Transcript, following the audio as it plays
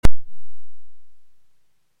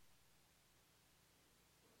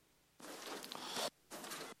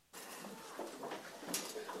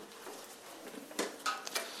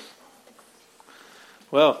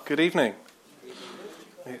Well, good evening.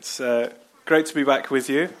 It's great to be back with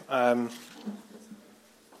you. And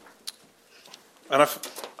I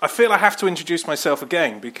feel I have to introduce myself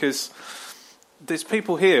again because there's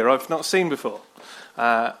people here I've not seen before.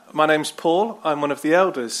 My name's Paul. I'm one of the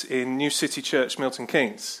elders in New City Church, Milton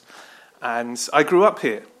Keynes. And I grew up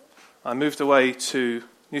here. I moved away to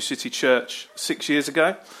New City Church 6 years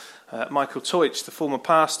ago. Michael Teutsch, the former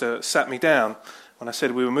pastor, sat me down when I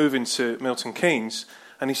said we were moving to Milton Keynes.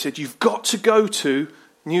 And he said, "You've got to go to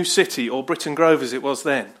New City, or Britton Grove as it was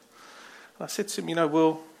then." And I said to him,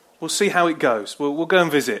 we'll see how it goes. We'll go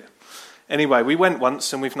and visit. Anyway, we went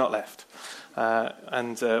once and we've not left.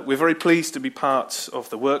 And we're very pleased to be part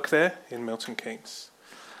of the work there in Milton Keynes.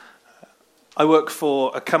 I work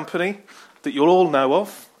for a company that you'll all know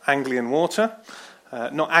of, Anglian Water.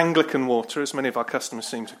 Not Anglican Water, as many of our customers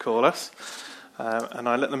seem to call us. And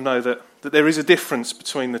I let them know that there is a difference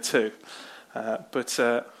between the two. But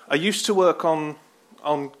I used to work on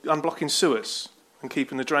unblocking sewers and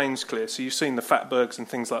keeping the drains clear. So you've seen the fatbergs and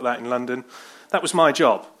things like that in London. That was my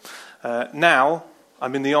job. Now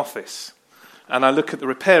I'm in the office and I look at the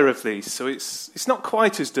repair of these. So it's not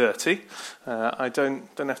quite as dirty. I don't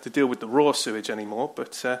have to deal with the raw sewage anymore.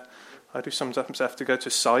 But I do sometimes have to go to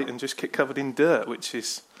site and just get covered in dirt, which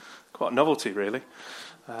is quite a novelty, really.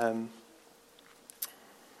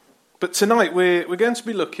 But tonight we're going to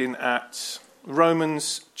be looking at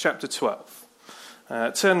Romans chapter 12.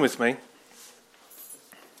 Turn with me.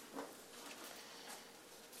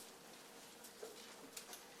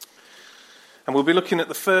 And we'll be looking at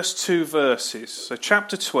the first two verses. So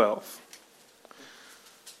chapter 12.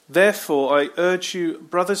 "Therefore I urge you,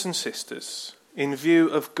 brothers and sisters, in view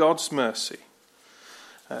of God's mercy,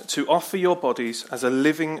 to offer your bodies as a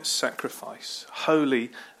living sacrifice,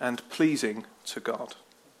 holy and pleasing to God.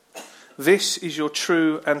 This is your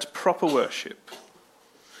true and proper worship.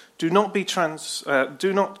 Do not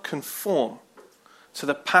conform to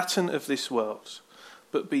the pattern of this world,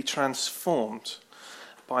 but be transformed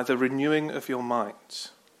by the renewing of your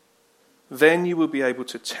minds. Then you will be able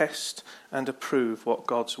to test and approve what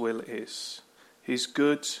God's will is, his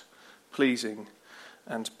good, pleasing,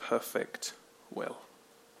 and perfect will."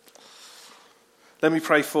 Let me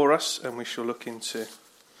pray for us, and we shall look into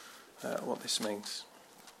what this means.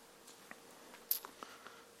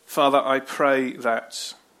 Father, I pray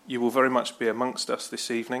that you will very much be amongst us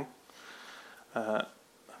this evening. I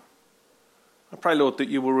pray, Lord, that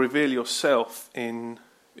you will reveal yourself in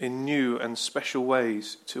new and special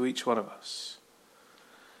ways to each one of us.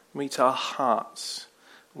 Meet our hearts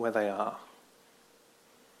where they are.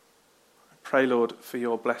 I pray, Lord, for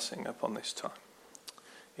your blessing upon this time.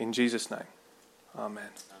 In Jesus' name, amen.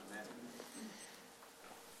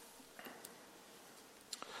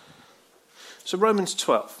 So Romans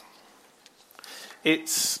 12.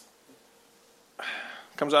 It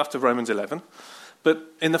comes after Romans 11.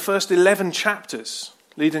 But in the first 11 chapters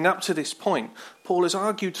leading up to this point, Paul has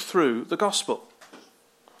argued through the gospel.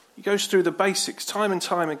 He goes through the basics time and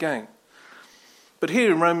time again. But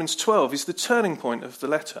here in Romans 12 is the turning point of the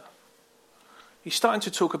letter. He's starting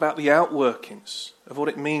to talk about the outworkings of what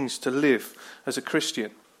it means to live as a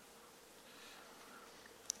Christian.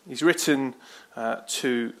 He's written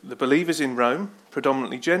to the believers in Rome,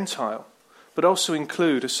 predominantly Gentile, but also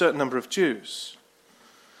include a certain number of Jews.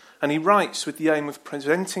 And he writes with the aim of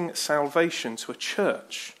presenting salvation to a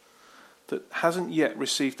church that hasn't yet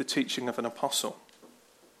received the teaching of an apostle.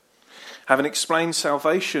 Having explained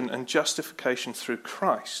salvation and justification through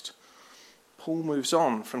Christ, Paul moves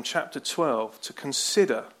on from chapter 12 to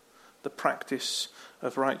consider the practice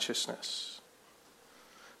of righteousness.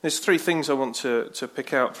 There's three things I want to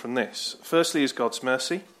pick out from this. Firstly is God's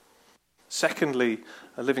mercy. Secondly,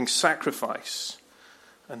 a living sacrifice.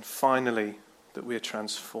 And finally, that we are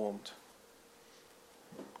transformed.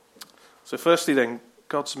 So firstly then,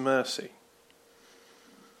 God's mercy.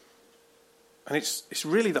 And it's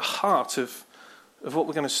really the heart of what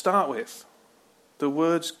we're going to start with. The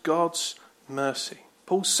words God's mercy.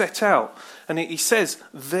 Paul set out, and he says,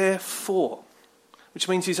 "Therefore," which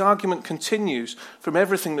means his argument continues from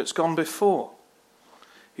everything that's gone before.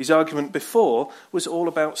 His argument before was all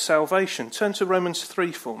about salvation. Turn to Romans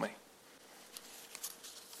 3 for me.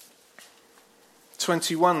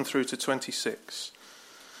 21 through to 26.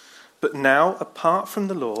 "But now, apart from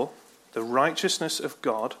the law, the righteousness of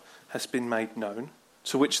God has been made known,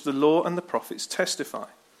 to which the law and the prophets testify.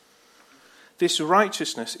 This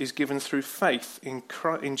righteousness is given through faith in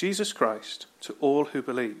Jesus Christ to all who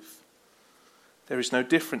believe. There is no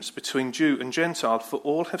difference between Jew and Gentile, for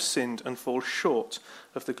all have sinned and fall short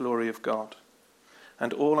of the glory of God.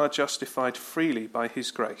 And all are justified freely by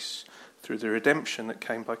his grace through the redemption that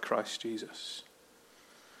came by Christ Jesus.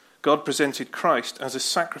 God presented Christ as a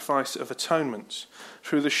sacrifice of atonement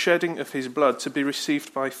through the shedding of his blood to be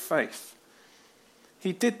received by faith.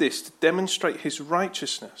 He did this to demonstrate his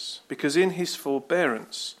righteousness because in his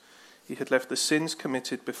forbearance he had left the sins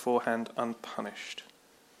committed beforehand unpunished.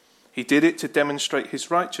 He did it to demonstrate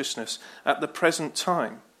his righteousness at the present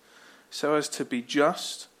time so as to be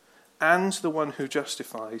just and the one who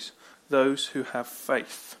justifies those who have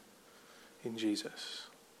faith in Jesus.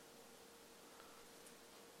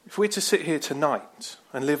 If we're to sit here tonight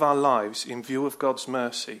and live our lives in view of God's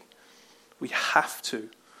mercy, we have to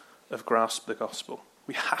have grasped the gospel.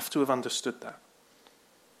 We have to have understood that.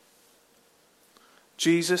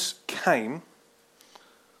 Jesus came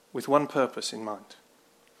with one purpose in mind: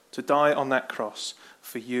 to die on that cross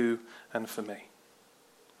for you and for me,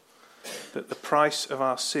 that the price of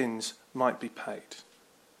our sins might be paid,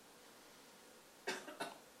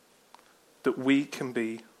 that we can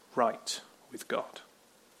be right with God.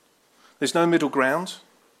 There's no middle ground.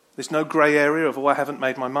 There's no grey area of, I haven't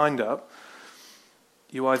made my mind up.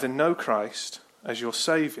 You either know Christ as your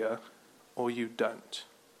Saviour or you don't.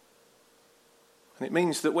 And it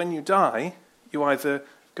means that when you die, you either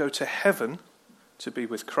go to heaven to be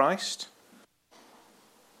with Christ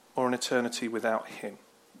or an eternity without him.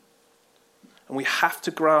 And we have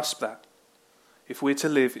to grasp that if we're to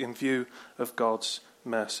live in view of God's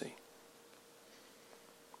mercy.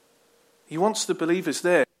 He wants the believers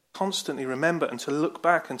there constantly remember and to look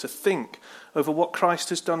back and to think over what Christ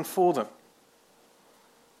has done for them.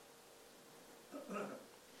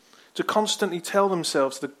 To constantly tell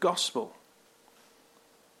themselves the gospel.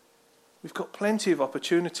 We've got plenty of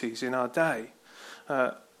opportunities in our day.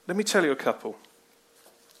 Let me tell you a couple.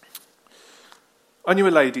 I knew a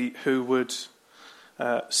lady who would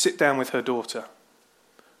sit down with her daughter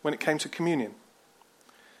when it came to communion.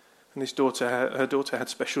 And her daughter had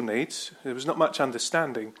special needs. There was not much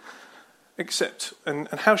understanding, except, and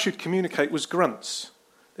how she'd communicate was grunts.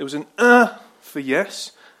 There was an for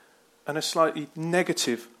yes, and a slightly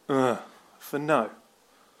negative for no.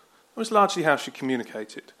 That was largely how she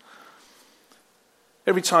communicated.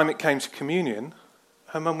 Every time it came to communion,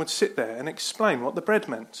 her mum would sit there and explain what the bread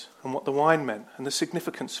meant and what the wine meant and the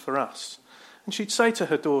significance for us. And she'd say to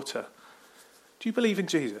her daughter, "Do you believe in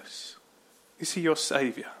Jesus? Is he your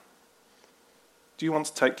saviour? Do you want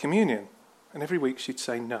to take communion?" And every week she'd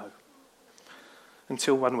say no.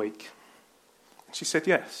 Until one week. And she said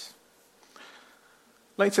yes.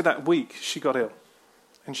 Later that week she got ill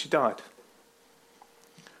and she died.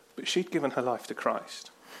 But she'd given her life to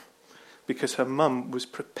Christ because her mum was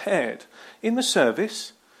prepared in the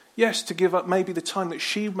service, yes, to give up maybe the time that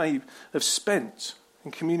she may have spent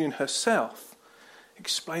in communion herself,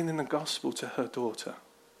 explaining the gospel to her daughter.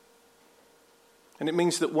 And it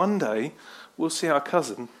means that one day we'll see our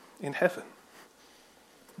cousin in heaven.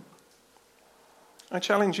 I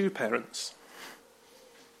challenge you, parents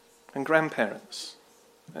and grandparents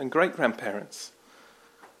and great-grandparents.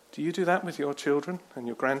 Do you do that with your children and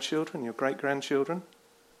your grandchildren, your great-grandchildren?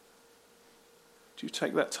 Do you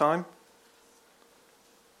take that time?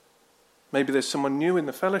 Maybe there's someone new in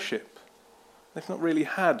the fellowship. They've not really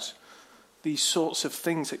had these sorts of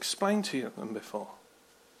things explained to them before.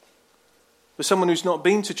 For someone who's not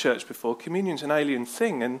been to church before, communion's an alien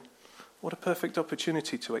thing, and what a perfect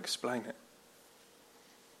opportunity to explain it.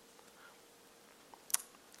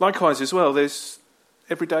 Likewise as well, there's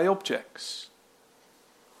everyday objects.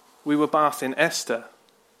 We were bathing Esther,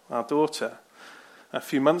 our daughter, a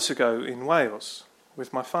few months ago in Wales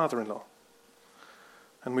with my father-in-law.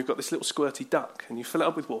 And we've got this little squirty duck, and you fill it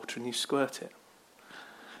up with water and you squirt it.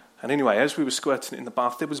 And anyway, as we were squirting it in the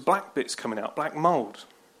bath, there was black bits coming out, black mould.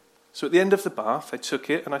 So at the end of the bath, I took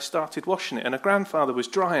it and I started washing it, and her grandfather was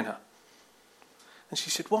drying her. And she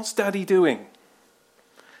said, "What's Daddy doing?"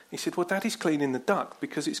 He said, "Well, Daddy's cleaning the duck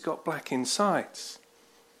because it's got black insides."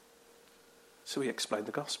 So he explained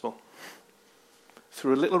the gospel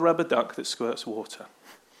through a little rubber duck that squirts water,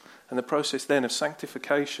 and the process then of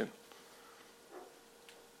sanctification.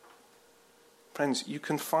 Friends, you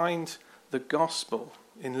can find the gospel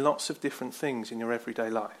in lots of different things in your everyday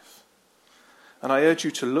life. And I urge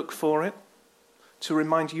you to look for it, to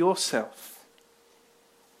remind yourself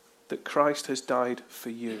that Christ has died for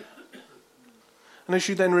you. And as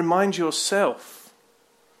you then remind yourself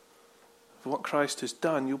of what Christ has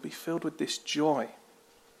done, you'll be filled with this joy,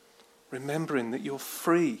 remembering that you're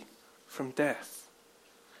free from death.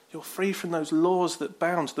 You're free from those laws that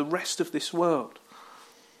bound the rest of this world.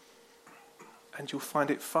 And you'll find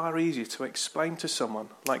it far easier to explain to someone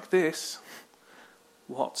like this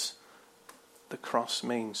what the cross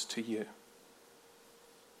means to you.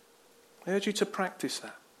 I urge you to practice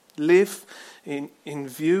that. Live in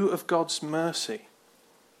view of God's mercy.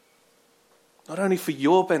 Not only for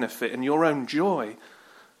your benefit and your own joy,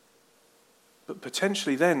 but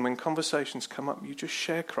potentially then when conversations come up, you just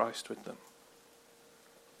share Christ with them.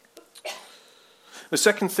 The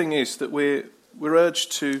second thing is that we're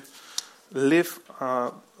urged to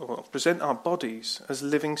present our bodies as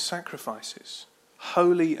living sacrifices,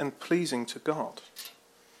 holy and pleasing to God.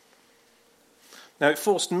 Now, it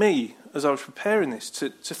forced me, as I was preparing this, to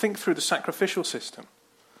think through the sacrificial system.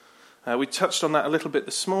 We touched on that a little bit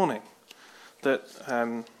this morning,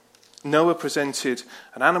 that Noah presented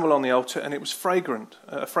an animal on the altar and it was fragrant,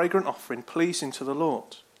 a fragrant offering pleasing to the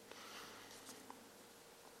Lord.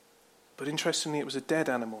 But interestingly, it was a dead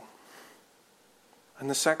animal. And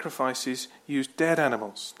the sacrifices used dead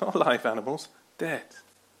animals, not live animals, dead.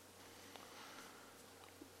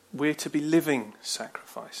 We're to be living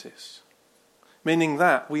sacrifices, meaning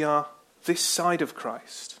that we are this side of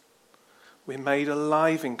Christ. We're made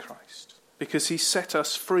alive in Christ because he set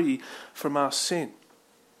us free from our sin.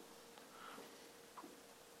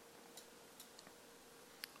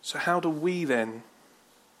 So how do we then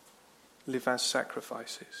live as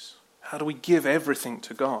sacrifices? How do we give everything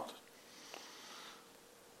to God?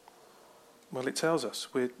 Well, it tells us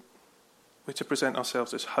we're to present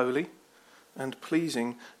ourselves as holy and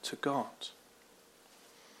pleasing to God.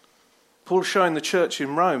 Paul's showing the church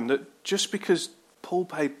in Rome that just because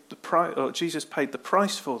Jesus paid the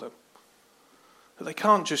price for them, that they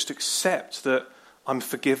can't just accept that I'm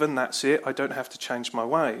forgiven, that's it, I don't have to change my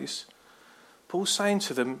ways. Paul's saying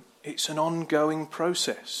to them, it's an ongoing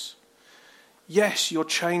process. Yes, you're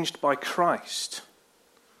changed by Christ,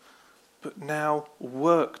 but now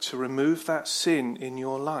work to remove that sin in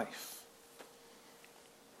your life.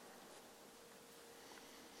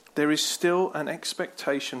 There is still an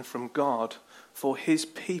expectation from God for his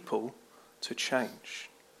people to change.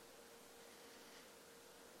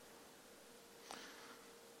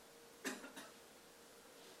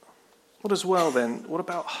 What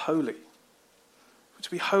about holy? To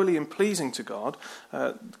be holy and pleasing to God,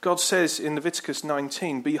 God says in Leviticus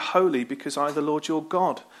 19, be holy because I, the Lord your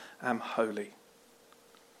God, am holy.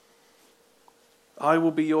 I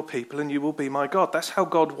will be your people and you will be my God. That's how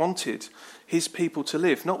God wanted his people to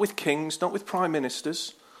live. Not with kings, not with prime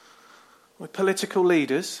ministers, with political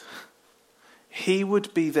leaders. He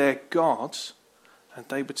would be their God and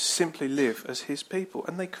they would simply live as his people.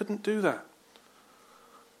 And they couldn't do that.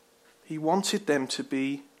 He wanted them to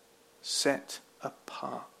be set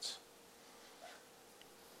apart.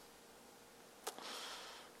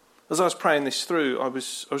 As I was praying this through, I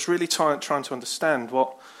was really trying to understand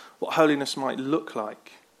what holiness might look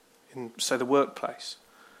like in, say, the workplace.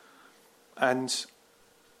 And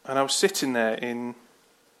I was sitting there in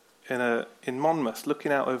Monmouth,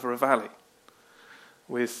 looking out over a valley,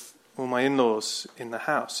 with all my in-laws in the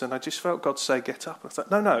house, and I just felt God say, "Get up." I thought,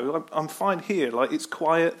 "No, I'm fine here. Like it's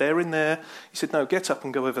quiet. They're in there." He said, "No, get up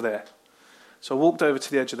and go over there." So I walked over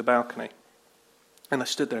to the edge of the balcony, and I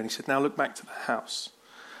stood there, and he said, "Now look back to the house."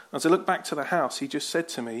 As I looked back to the house, he just said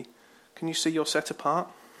to me, "Can you see you're set apart?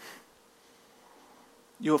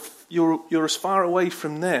 You're as far away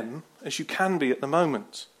from them as you can be at the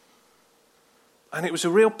moment." And it was a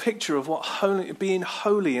real picture of what being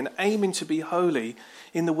holy and aiming to be holy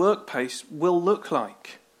in the workplace will look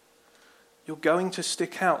like. You're going to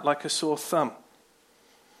stick out like a sore thumb.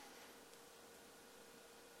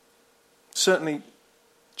 Certainly,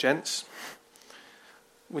 gents,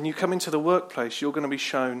 when you come into the workplace, you're going to be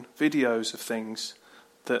shown videos of things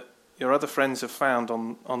that your other friends have found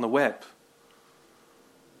on the web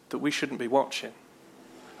that we shouldn't be watching.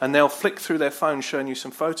 And they'll flick through their phone showing you some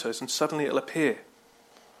photos and suddenly it'll appear.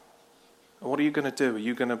 And what are you going to do? Are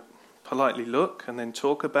you going to politely look and then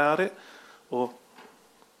talk about it? Or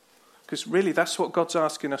because really that's what God's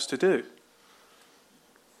asking us to do.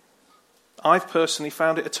 I've personally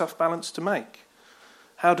found it a tough balance to make.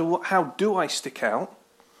 How do I stick out?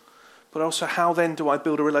 But also how then do I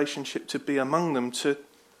build a relationship to be among them,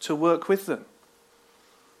 to work with them?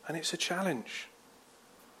 And it's a challenge.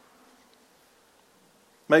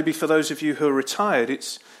 Maybe for those of you who are retired,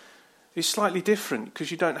 it's slightly different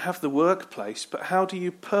because you don't have the workplace, but how do you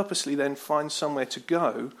purposely then find somewhere to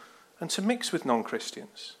go and to mix with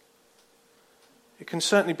non-Christians? It can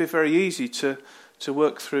certainly be very easy to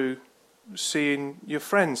work through seeing your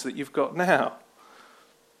friends that you've got now.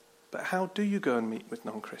 But how do you go and meet with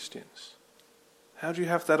non-Christians? How do you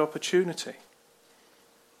have that opportunity?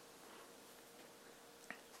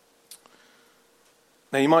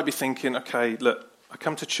 Now you might be thinking, okay, look, I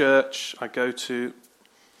come to church, I go to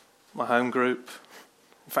my home group,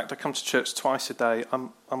 In fact, I come to church twice a day.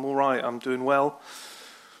 I'm all right. I'm doing well.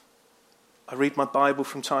 I read my Bible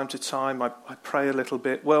from time to time. I pray a little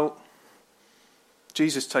bit. Well,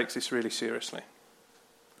 Jesus takes this really seriously.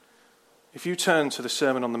 If you turn to the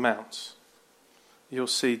Sermon on the Mount, you'll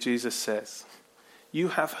see Jesus says, "You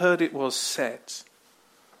have heard it was said."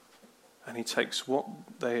 And he takes what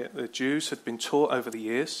the Jews had been taught over the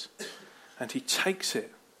years, and he takes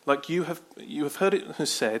it. Like you have heard it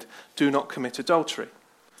has said, "Do not commit adultery."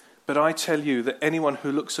 But I tell you that anyone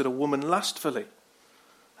who looks at a woman lustfully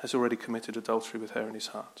has already committed adultery with her in his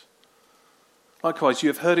heart. Likewise, you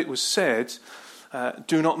have heard it was said,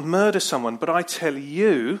 "Do not murder someone." But I tell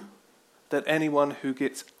you that anyone who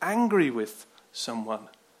gets angry with someone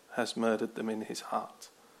has murdered them in his heart.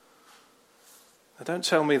 Now, don't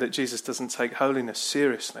tell me that Jesus doesn't take holiness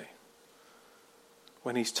seriously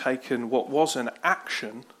when he's taken what was an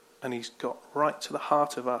action and he's got right to the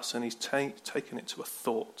heart of us and he's taken it to a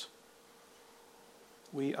thought.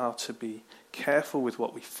 We are to be careful with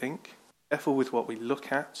what we think, careful with what we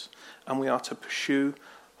look at, and we are to pursue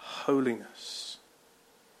holiness.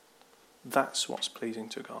 That's what's pleasing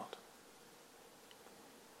to God.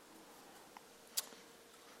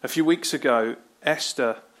 A few weeks ago,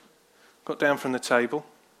 Esther got down from the table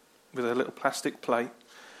with a little plastic plate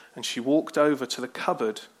and she walked over to the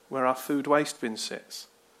cupboard where our food waste bin sits.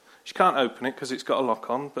 She can't open it because it's got a lock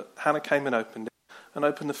on, but Hannah came and opened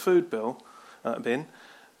the food bin,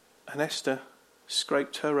 and Esther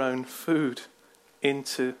scraped her own food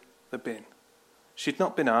into the bin. She'd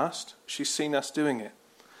not been asked, she's seen us doing it.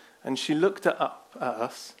 And she looked up at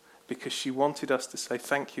us because she wanted us to say,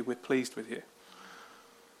 "Thank you, we're pleased with you."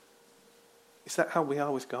 Is that how we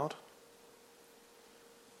are with God?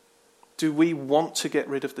 Do we want to get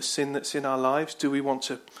rid of the sin that's in our lives? Do we want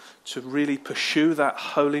to really pursue that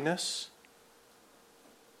holiness?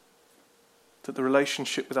 That the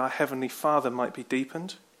relationship with our Heavenly Father might be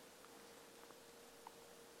deepened?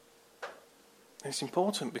 And it's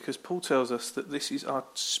important because Paul tells us that this is our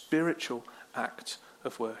spiritual act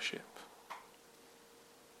of worship.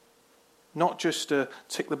 Not just a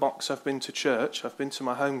tick the box, I've been to church, I've been to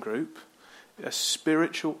my home group. A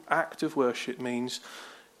spiritual act of worship means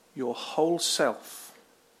your whole self,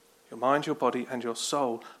 your mind, your body, and your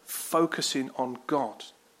soul, focusing on God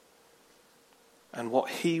and what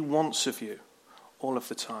He wants of you all of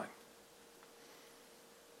the time.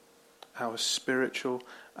 Our spiritual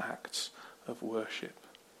acts of worship.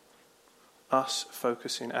 Us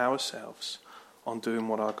focusing ourselves on doing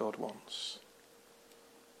what our God wants.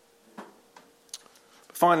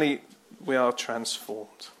 But finally, we are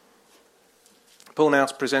transformed. Paul now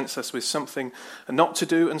presents us with something not to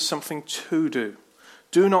do and something to do.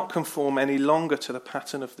 Do not conform any longer to the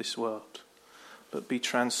pattern of this world, but be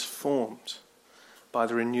transformed by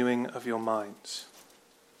the renewing of your minds.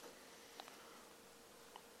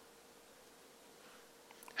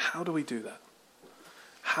 How do we do that?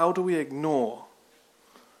 How do we ignore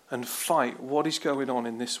and fight what is going on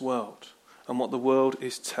in this world and what the world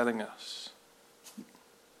is telling us?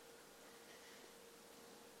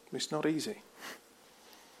 It's not easy.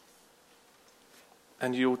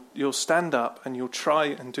 And you'll stand up and you'll try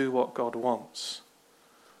and do what God wants.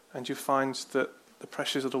 And you find that the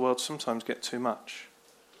pressures of the world sometimes get too much.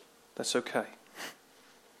 That's okay.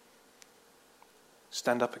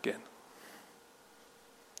 Stand up again.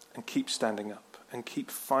 And keep standing up. And keep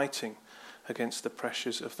fighting against the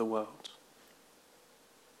pressures of the world.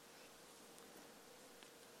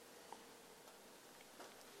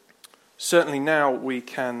 Certainly now we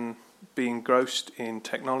can be engrossed in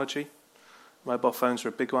technology. Mobile phones are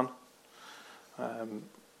a big one.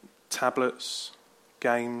 Tablets,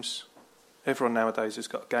 games. Everyone nowadays has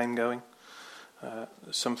got a game going.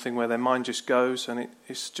 Something where their mind just goes and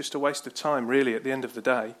it's just a waste of time, really, at the end of the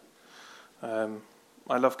day.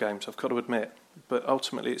 I love games, I've got to admit. But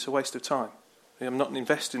ultimately it's a waste of time. I'm not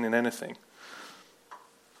investing in anything.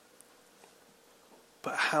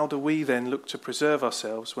 But how do we then look to preserve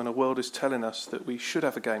ourselves when a world is telling us that we should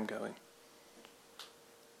have a game going?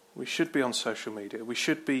 We should be on social media. We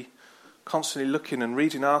should be constantly looking and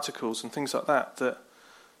reading articles and things like that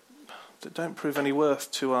don't prove any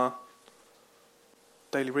worth to our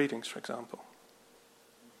daily readings, for example.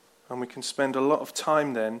 And we can spend a lot of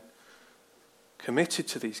time then committed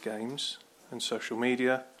to these games and social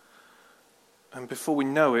media, and before we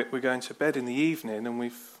know it, we're going to bed in the evening and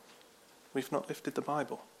we've not lifted the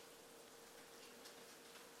Bible.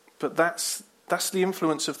 But that's the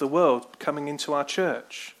influence of the world coming into our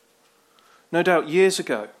church. No doubt years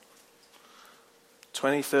ago,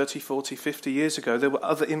 20, 30, 40, 50 years ago, there were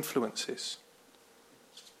other influences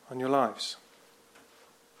on your lives.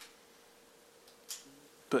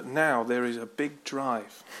 But now there is a big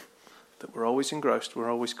drive that we're always engrossed, we're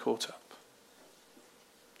always caught up.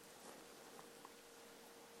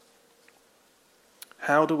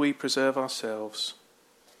 How do we preserve ourselves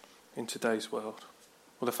in today's world?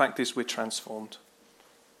 Well, the fact is we're transformed.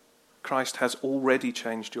 Christ has already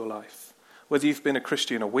changed your life. Whether you've been a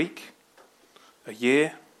Christian a week, a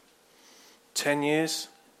year, 10 years,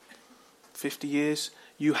 50 years,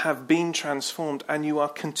 you have been transformed and you are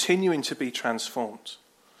continuing to be transformed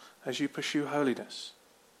as you pursue holiness.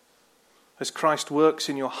 As Christ works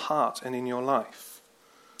in your heart and in your life,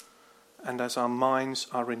 and as our minds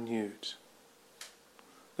are renewed.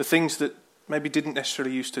 The things that maybe didn't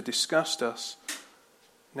necessarily used to disgust us,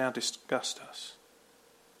 now disgust us.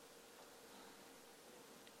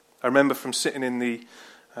 I remember from sitting in the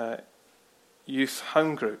youth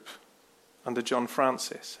home group under John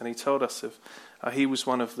Francis, and he told us of how he was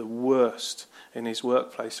one of the worst in his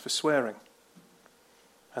workplace for swearing.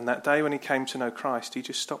 And that day when he came to know Christ, he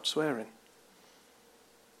just stopped swearing.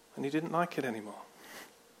 And he didn't like it anymore.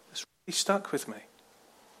 It's really stuck with me.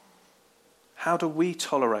 How do we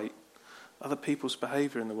tolerate other people's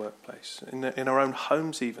behaviour in the workplace, in our own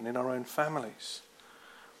homes even, in our own families?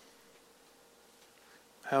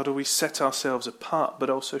 How do we set ourselves apart but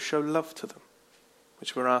also show love to them,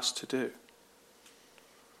 which we're asked to do?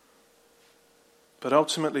 But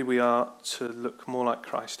ultimately we are to look more like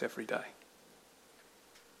Christ every day.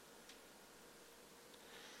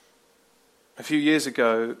 A few years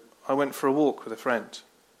ago, I went for a walk with a friend,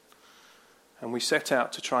 and we set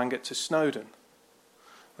out to try and get to Snowdon,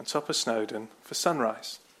 on top of Snowdon, for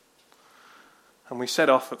sunrise. And we set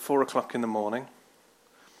off at 4 o'clock in the morning,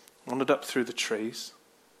 wandered up through the trees,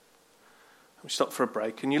 and we stopped for a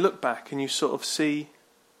break, and you look back and you sort of see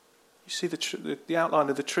the outline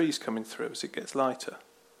of the trees coming through as it gets lighter.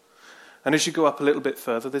 And as you go up a little bit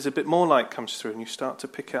further, there's a bit more light comes through and you start to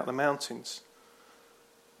pick out the mountains.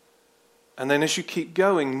 And then as you keep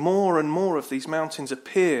going, more and more of these mountains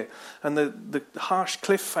appear and the harsh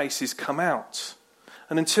cliff faces come out.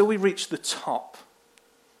 And until we reached the top,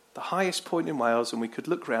 the highest point in Wales, and we could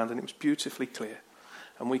look round and it was beautifully clear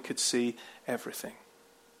and we could see everything.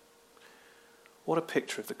 What a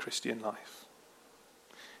picture of the Christian life.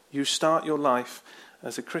 You start your life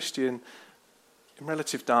as a Christian in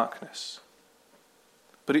relative darkness.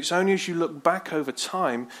 But it's only as you look back over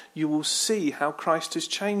time, you will see how Christ has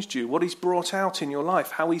changed you, what he's brought out in your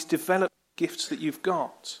life, how he's developed the gifts that you've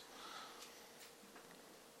got.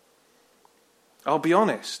 I'll be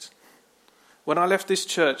honest. When I left this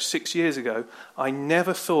church 6 years ago, I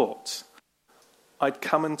never thought I'd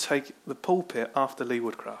come and take the pulpit after Lee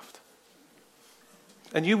Woodcraft.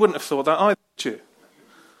 And you wouldn't have thought that either, would you?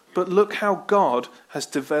 But look how God has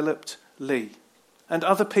developed Lee and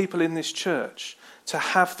other people in this church to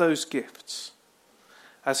have those gifts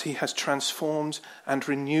as he has transformed and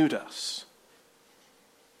renewed us.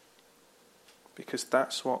 Because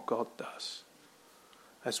that's what God does.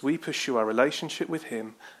 As we pursue our relationship with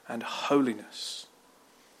him and holiness.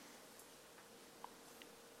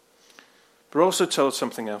 But we're also told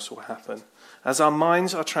something else will happen. As our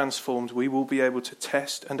minds are transformed, we will be able to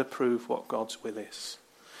test and approve what God's will is.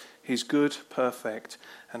 His good, perfect,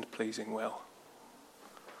 and pleasing will.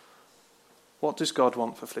 What does God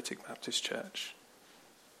want for Flitwick Baptist Church?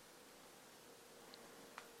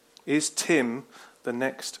 Is Tim the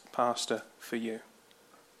next pastor for you?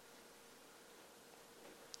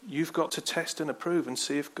 You've got to test and approve and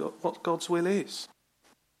see what God's will is.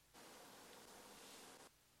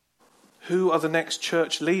 Who are the next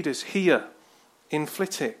church leaders here in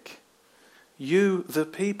Flitwick? You, the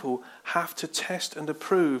people, have to test and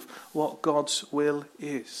approve what God's will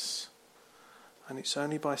is. And it's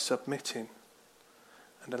only by submitting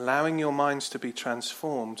and allowing your minds to be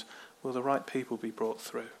transformed will the right people be brought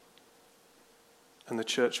through. And the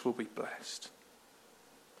church will be blessed.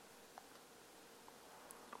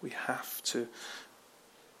 We have to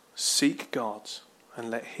seek God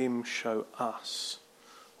and let him show us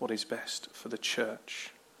what is best for the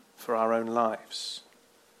church, for our own lives.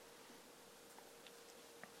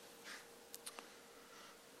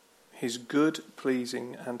 His good,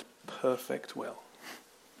 pleasing, and perfect will.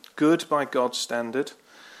 Good by God's standard,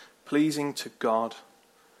 pleasing to God,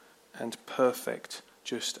 and perfect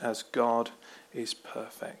just as God is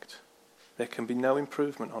perfect. There can be no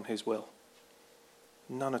improvement on his will.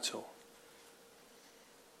 None at all.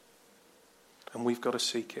 And we've got to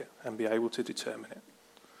seek it and be able to determine it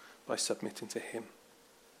by submitting to him.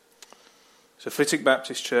 So Flitwick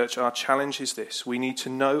Baptist Church, our challenge is this. We need to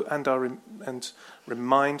know and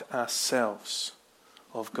remind ourselves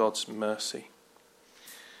of God's mercy.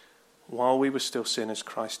 While we were still sinners,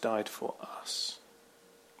 Christ died for us.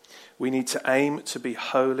 We need to aim to be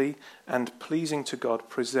holy and pleasing to God,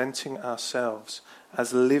 presenting ourselves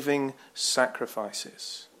as living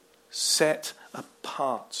sacrifices, set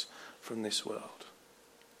apart from this world,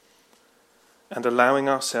 and allowing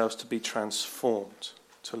ourselves to be transformed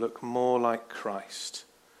to look more like Christ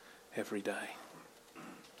every day.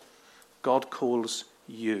 God calls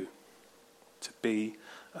you to be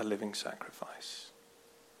a living sacrifice.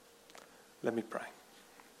 Let me pray.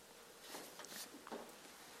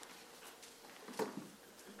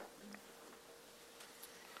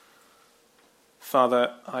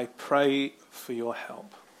 Father, I pray for your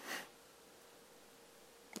help.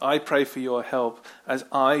 I pray for your help as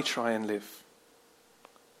I try and live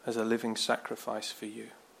as a living sacrifice for you.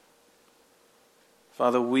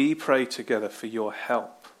 Father, we pray together for your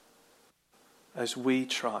help as we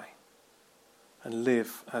try and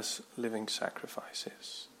live as living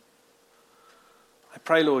sacrifices. I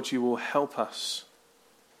pray, Lord, you will help us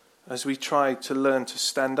as we try to learn to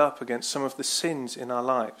stand up against some of the sins in our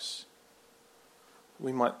lives.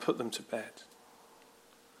 We might put them to bed,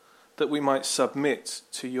 that we might submit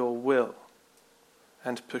to your will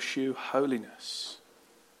and pursue holiness,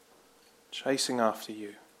 chasing after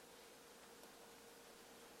you.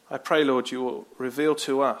 I pray, Lord, you will reveal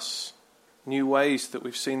to us new ways that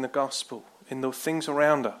we've seen the gospel in the things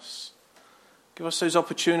around us. Give us those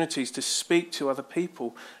opportunities to speak to other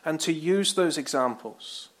people and to use those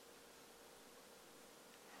examples.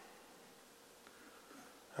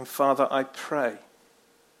 And Father, I pray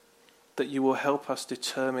that you will help us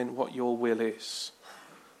determine what your will is,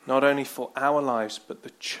 not only for our lives, but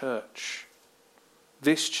the church,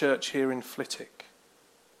 this church here in Flitwick.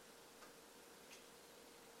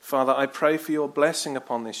 Father, I pray for your blessing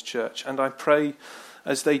upon this church, and I pray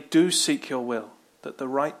as they do seek your will, that the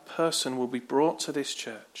right person will be brought to this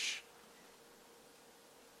church,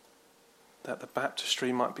 that the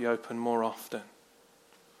baptistry might be open more often,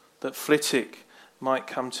 that Flitwick might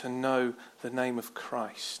come to know the name of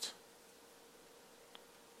Christ.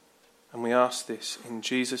 And we ask this in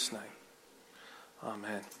Jesus' name.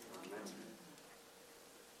 Amen.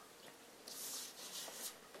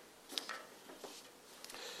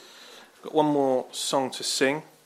 Got one more song to sing.